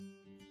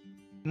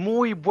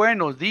Muy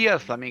buenos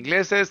días,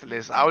 flamingleses.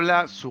 Les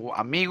habla su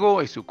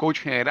amigo y su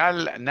coach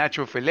general,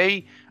 Nacho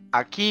Fillet,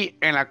 aquí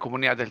en la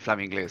comunidad del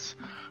Flaminglés.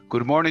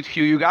 Good morning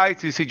to you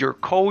guys. This is your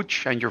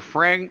coach and your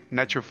friend,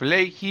 Nacho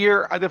Fillet,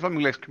 here at the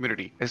Flaminglés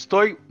community.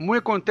 Estoy muy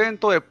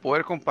contento de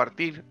poder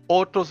compartir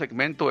otro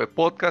segmento de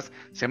podcast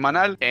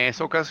semanal. En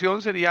esta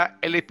ocasión sería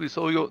el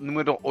episodio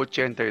número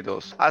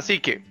 82. Así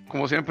que,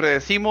 como siempre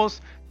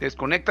decimos,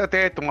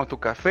 desconéctate, toma tu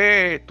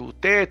café, tu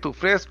té, tu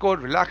fresco,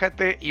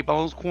 relájate y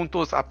vamos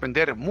juntos a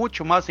aprender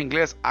mucho más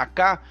inglés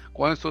acá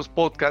con estos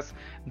podcasts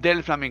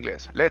del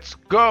Flaminglés. ¡Let's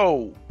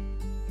go!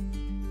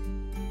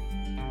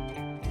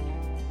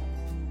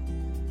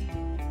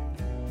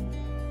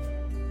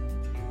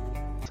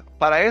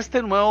 Para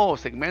este nuevo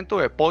segmento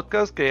de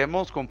podcast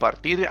queremos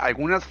compartir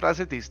algunas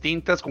frases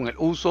distintas con el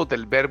uso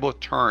del verbo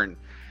turn.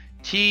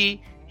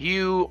 T-U-R-N.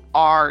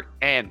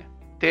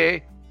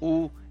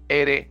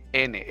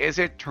 T-U-R-N.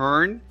 Ese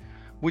turn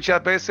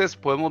muchas veces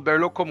podemos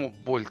verlo como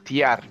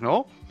voltear,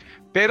 ¿no?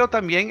 Pero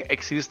también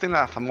existen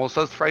las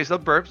famosas phrasal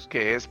verbs,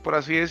 que es, por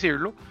así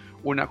decirlo,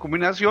 una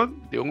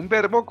combinación de un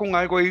verbo con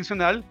algo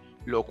adicional,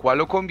 lo cual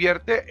lo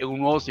convierte en un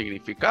nuevo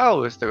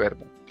significado de este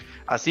verbo.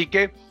 Así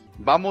que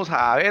vamos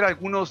a ver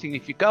algunos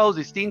significados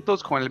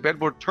distintos con el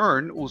verbo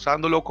turn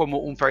usándolo como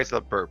un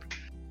phrasal verb.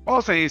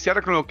 Vamos a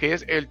iniciar con lo que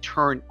es el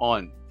turn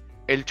on.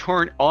 El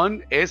turn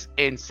on es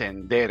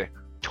encender.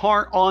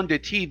 Turn on the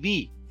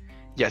TV.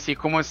 Y así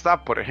como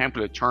está, por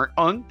ejemplo, el turn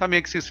on,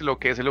 también existe lo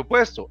que es el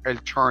opuesto,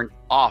 el turn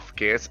off,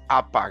 que es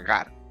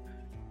apagar.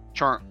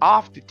 Turn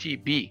off the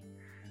TV.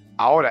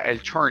 Ahora,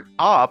 el turn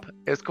up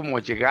es como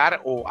llegar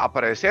o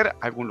aparecer a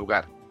algún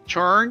lugar.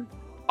 Turn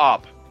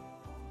up.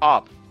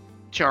 Up.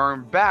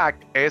 Turn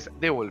back es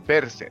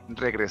devolverse,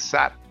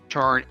 regresar.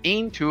 Turn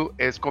into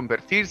es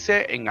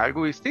convertirse en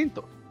algo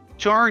distinto.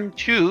 Turn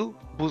to,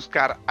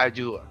 buscar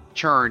ayuda.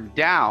 Turn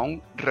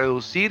down,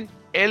 reducir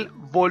el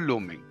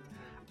volumen.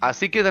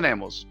 Así que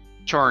tenemos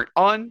turn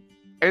on,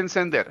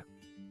 encender.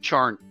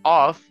 Turn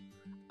off,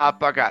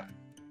 apagar.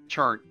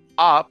 Turn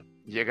up,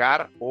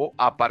 llegar o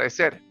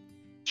aparecer.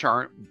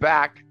 Turn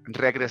back,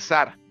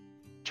 regresar.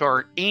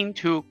 Turn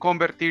into,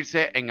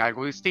 convertirse en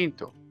algo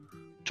distinto.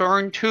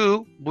 Turn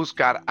to,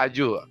 buscar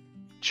ayuda.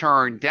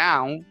 Turn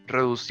down,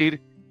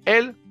 reducir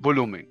el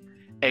volumen.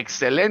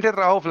 Excelente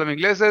trabajo,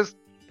 flamingleses.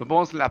 Nos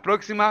vemos en la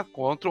próxima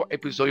con otro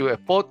episodio de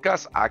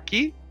podcast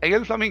aquí en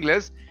el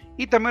Flaminglés.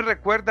 Y también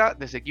recuerda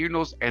de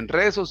seguirnos en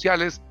redes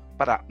sociales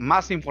para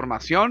más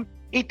información.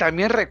 Y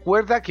también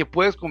recuerda que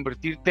puedes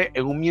convertirte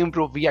en un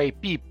miembro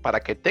VIP para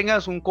que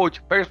tengas un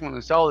coach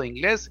personalizado de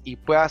inglés y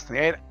puedas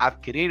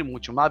adquirir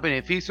mucho más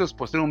beneficios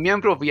por ser un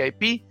miembro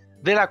VIP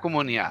de la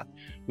comunidad.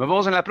 Nos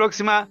vemos en la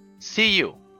próxima. See you.